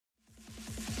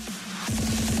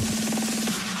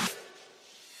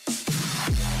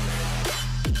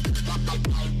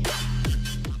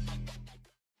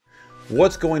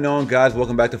What's going on, guys?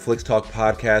 Welcome back to Flicks Talk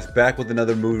Podcast, back with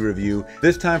another movie review.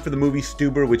 This time for the movie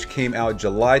Stuber, which came out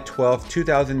July 12th,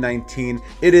 2019.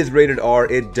 It is rated R.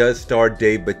 It does star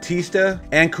Dave Bautista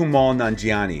and Kumail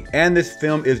Nanjiani. And this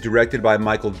film is directed by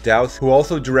Michael Dowse, who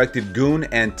also directed Goon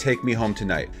and Take Me Home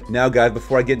Tonight. Now, guys,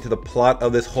 before I get into the plot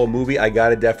of this whole movie, I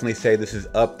gotta definitely say this is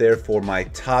up there for my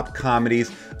top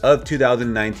comedies of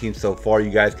 2019 so far. You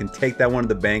guys can take that one to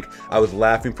the bank. I was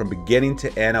laughing from beginning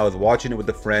to end. I was watching it with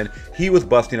a friend. He was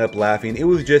busting up laughing. It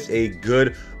was just a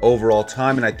good overall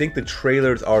time, and I think the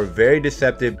trailers are very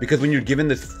deceptive because when you're given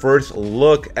this first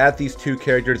look at these two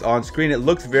characters on screen, it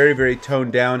looks very, very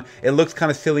toned down. It looks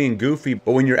kind of silly and goofy,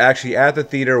 but when you're actually at the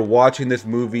theater watching this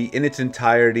movie in its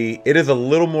entirety, it is a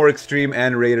little more extreme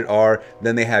and rated R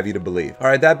than they have you to believe. All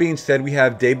right, that being said, we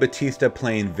have Dave Bautista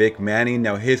playing Vic Manning.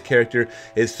 Now, his character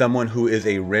is someone who is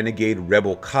a renegade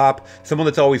rebel cop, someone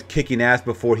that's always kicking ass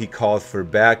before he calls for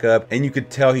backup, and you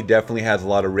could tell he definitely has a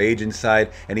lot of rage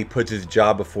inside, and he puts his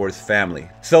job before his family.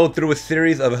 So through a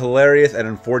series of hilarious and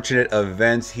unfortunate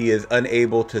events, he is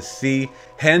unable to see,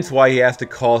 hence why he has to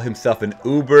call himself an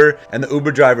Uber, and the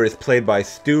Uber driver is played by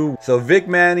Stu. So Vic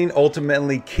Manning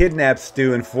ultimately kidnaps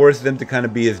Stu and forces him to kind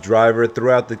of be his driver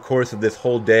throughout the course of this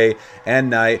whole day and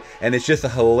night, and it's just a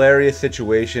hilarious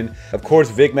situation. Of course,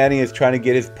 Vic Manning is trying to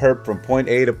get his perp from point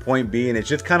A to point B, and it's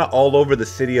just kind of all over the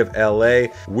city of LA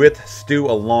with Stu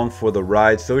along for the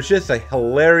ride. So it's just a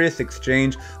hilarious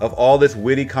exchange of all this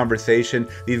witty conversation.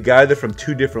 These guys are from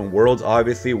two different worlds,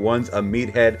 obviously. One's a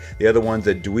meathead, the other one's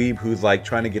a dweeb who's like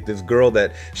trying to get this girl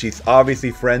that she's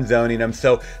obviously friend zoning him.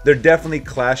 So they're definitely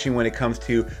clashing when it comes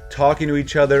to talking to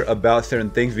each other about certain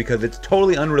things because it's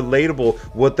totally unrelatable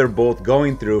what they're both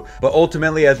going through. But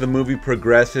ultimately, as the movie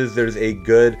progresses, there's a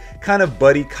good kind of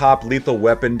buddy cop lethal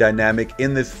weapon dynamic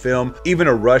in this film, even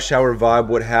a Rush Hour vibe,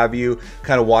 what have you,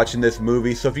 kind of watching this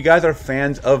movie. So if you guys are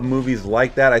fans of movies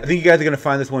like that, I think you guys are going to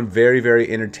find this one very,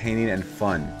 very entertaining and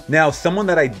fun. Now, someone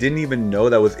that I didn't even know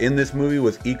that was in this movie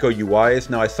was Iko Uwais.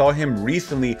 Now, I saw him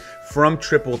recently from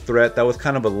Triple Threat. That was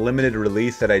kind of a limited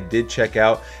release that I did check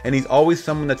out, and he's always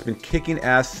someone that's been kicking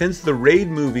ass since the Raid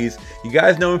movies. You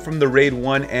guys know him from the Raid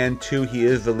 1 and 2. He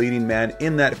is the leading man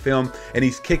in that film, and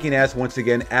he's kicking ass once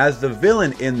again as the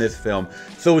villain in this film.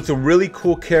 So it's a really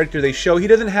cool character they show. He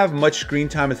doesn't have much screen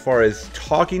time as far as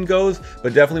talking goes,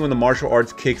 but definitely when the martial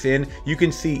arts kicks in, you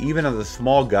can see even as a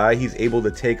small guy, he's able to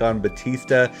take on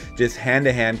Bautista, just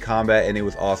hand-to-hand combat, and it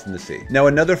was awesome to see. Now,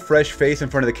 another fresh face in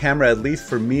front of the camera, at least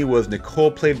for me, was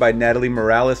Nicole, played by Natalie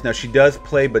Morales. Now, she does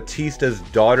play Bautista's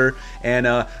daughter, and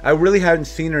I really hadn't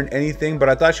seen her in anything, but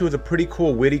I thought she was a pretty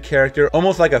cool, witty character,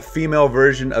 almost like a female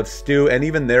version of Stu, and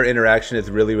even their interaction is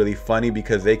really, really funny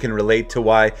because they can relate to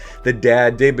why the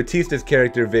dad, Dave Bautista's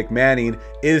character, Vic Manning,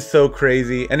 is so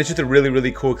crazy, and it's just a really,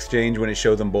 really cool exchange when it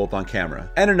shows them both on camera.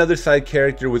 And another side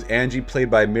character was Angie, played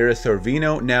by Mira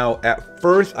Sorvino. Now, at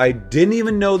first, I didn't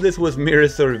even know this was Mira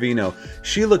Sorvino.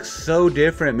 She looks so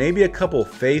different, maybe a couple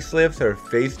facelifts or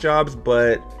face jobs,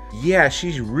 but yeah,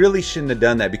 she really shouldn't have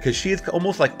done that because she is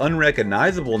almost like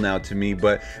unrecognizable now to me.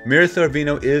 But Mira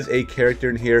Sorvino is a character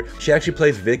in here. She actually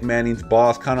plays Vic Manning's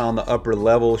boss, kind of on the upper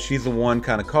level. She's the one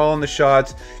kind of calling the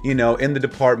shots, you know, in the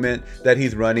department that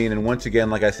he's running. And once again,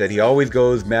 like I said, he always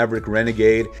goes Maverick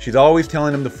Renegade. She's always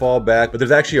telling him to fall back, but there's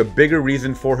actually a bigger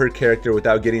reason for her character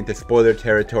without getting into spoiler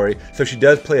territory. So she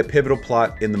does play a pivotal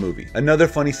plot in the movie. Another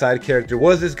funny side character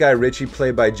was this guy Richie,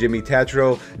 played by Jimmy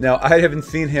Tatro. Now, I haven't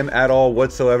seen him at all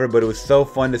whatsoever, but it was so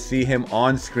fun to see him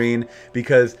on screen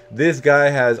because this guy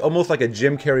has almost like a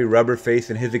Jim Carrey rubber face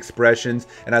in his expressions,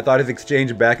 and I thought his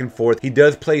exchange back and forth. He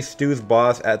does play Stu's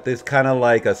boss at this kind of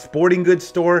like a sporting goods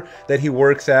store that he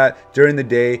works at during the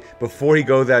day before he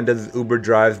goes out and does his Uber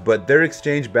drives, but their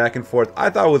exchange back and forth I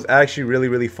thought was actually really,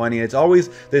 really funny, and it's always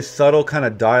this subtle kind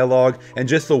of dialogue and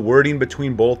just the wording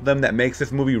between both of them that makes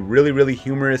this movie really, really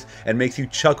humorous and makes you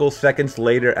chuckle seconds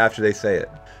later after they say it.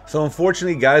 So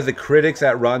unfortunately, guys, the critics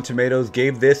at Rotten Tomatoes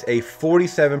gave this a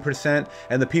 47%,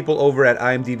 and the people over at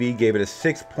IMDb gave it a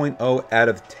 6.0 out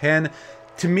of 10.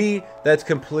 To me, that's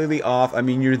completely off. I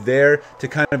mean, you're there to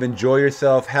kind of enjoy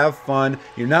yourself, have fun.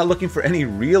 You're not looking for any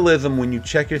realism when you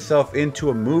check yourself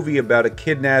into a movie about a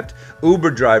kidnapped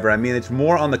Uber driver. I mean, it's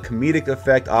more on the comedic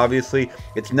effect, obviously.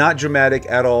 It's not dramatic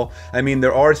at all. I mean,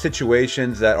 there are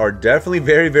situations that are definitely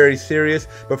very, very serious,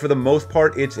 but for the most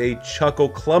part, it's a chuckle,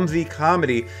 clumsy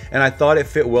comedy, and I thought it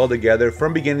fit well together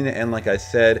from beginning to end. Like I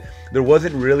said, there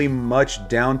wasn't really much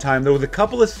downtime. There was a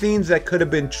couple of scenes that could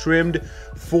have been trimmed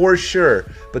for sure,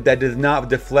 but that does does not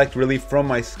deflect really from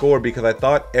my score because I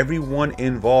thought everyone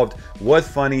involved was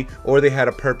funny or they had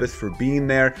a purpose for being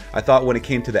there. I thought when it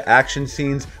came to the action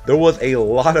scenes, there was a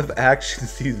lot of action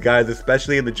scenes, guys,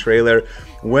 especially in the trailer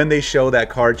when they show that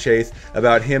car chase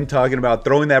about him talking about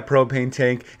throwing that propane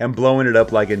tank and blowing it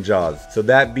up like in Jaws. So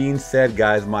that being said,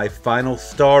 guys, my final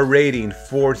star rating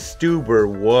for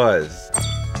Stuber was...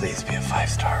 Please be a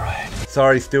 5-star ride.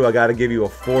 Sorry, Stu, I gotta give you a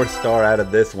 4-star out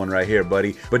of this one right here,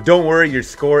 buddy. But don't worry, your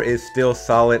score is still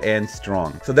solid and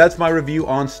strong. So that's my review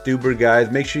on Stuber, guys.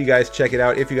 Make sure you guys check it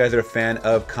out if you guys are a fan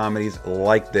of comedies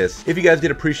like this. If you guys did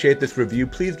appreciate this review,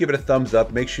 please give it a thumbs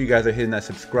up. Make sure you guys are hitting that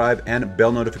subscribe and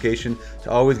bell notification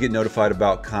to always get notified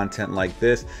about content like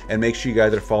this. And make sure you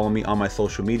guys are following me on my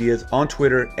social medias on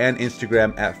Twitter and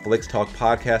Instagram at Flix Talk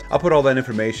Podcast. I'll put all that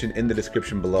information in the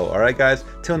description below. All right, guys,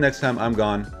 till next time, I'm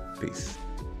gone. Peace.